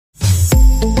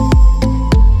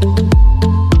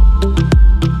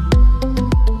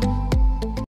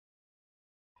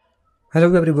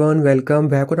Hello everyone, welcome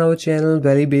back on our channel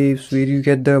Belly Babes, where you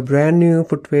get the brand new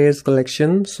footwears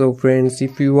collection. So friends,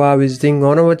 if you are visiting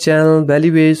on our channel Belly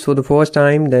Babes for the first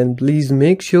time, then please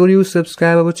make sure you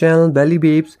subscribe our channel Belly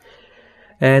Babes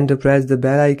and press the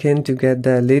bell icon to get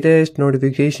the latest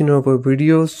notification of our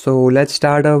videos. So let's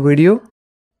start our video.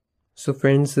 So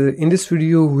friends, in this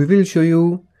video we will show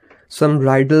you some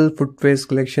bridal footwears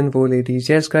collection for ladies.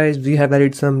 Yes guys, we have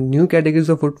added some new categories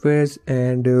of footwears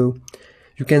and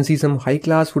you can see some high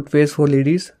class footwears for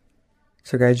ladies.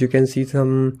 So guys, you can see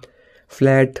some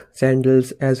flat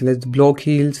sandals as well as block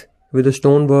heels with the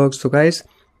stone work. So guys,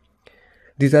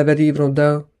 these are one of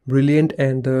the brilliant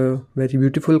and very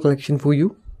beautiful collection for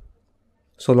you.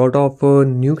 So a lot of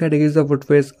new categories of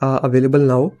footwears are available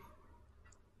now.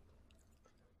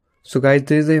 So guys,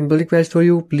 there is a humble request for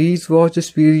you. Please watch this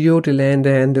video till end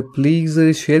and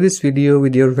please share this video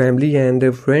with your family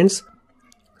and friends,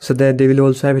 so that they will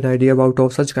also have an idea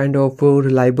about such kind of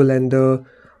reliable and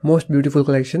most beautiful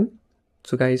collection.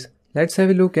 So guys, let's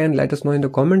have a look and let us know in the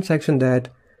comment section that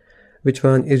which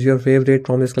one is your favorite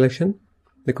from this collection,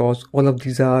 because all of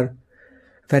these are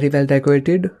very well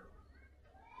decorated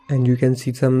and you can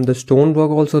see the stone work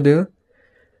also there,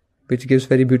 which gives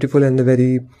very beautiful and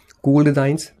very cool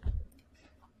designs.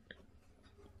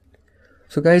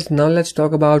 So guys, now let's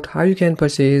talk about how you can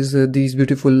purchase these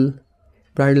beautiful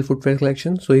bridal footwear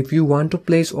collection. So if you want to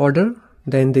place order,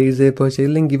 then there is a purchase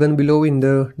link given below in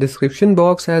the description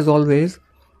box as always.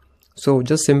 So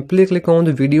just simply click on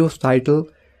the video's title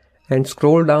and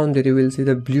scroll down, there you will see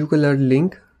the blue colored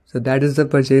link. So that is the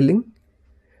purchase link.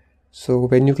 So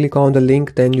when you click on the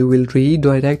link, then you will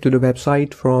redirect to the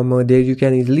website. From there you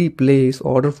can easily place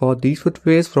order for these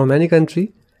footwears from any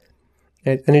country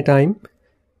at any time,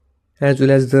 as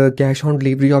well as the cash on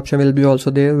delivery option will be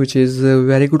also there, which is a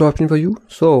very good option for you.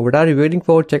 So what are you waiting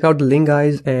for? Check out the link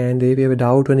guys, and if you have a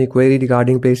doubt or any query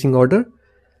regarding placing order,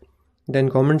 then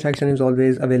comment section is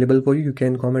always available for you. You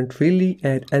can comment freely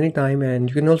at any time, and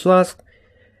you can also ask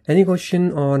any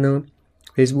question on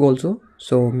Facebook also.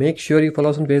 So make sure you follow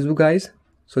us on Facebook guys.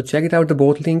 So check it out, the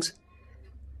both links,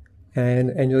 and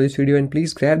enjoy this video, and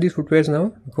please grab these footwears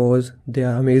now because they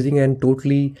are amazing and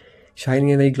totally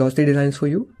shining and very glossy designs for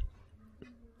you.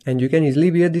 And you can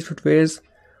easily wear these footwears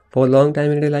for a long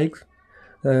time in a day,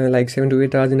 like 7 to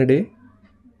 8 hours in a day.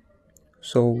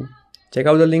 So check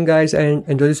out the link guys and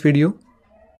enjoy this video.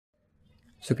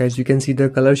 So guys, you can see the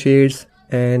color shades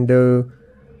and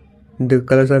the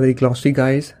colors are very glossy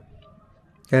guys,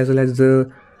 as well as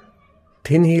the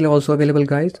thin heel also available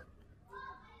guys.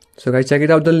 So guys, check it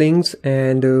out the links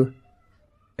and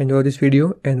enjoy this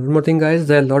video. And one more thing guys,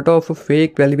 there are a lot of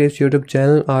fake Belly Babes YouTube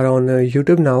channel are on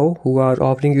YouTube now who are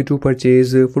offering you to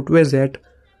purchase footwears at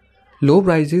low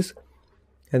prices,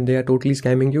 and they are totally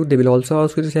scamming you. They will also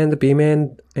ask you to send the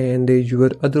payment and your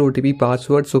other OTP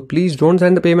password. So please don't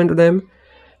send the payment to them,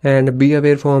 and be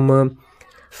aware from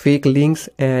fake links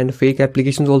and fake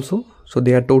applications also. So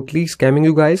they are totally scamming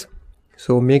you guys,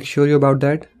 so make sure you about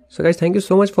that. So guys, thank you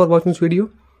so much for watching this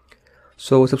video.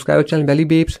 So subscribe to channel Belly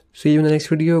Babes. See you in the next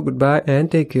video. Goodbye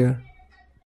and take care.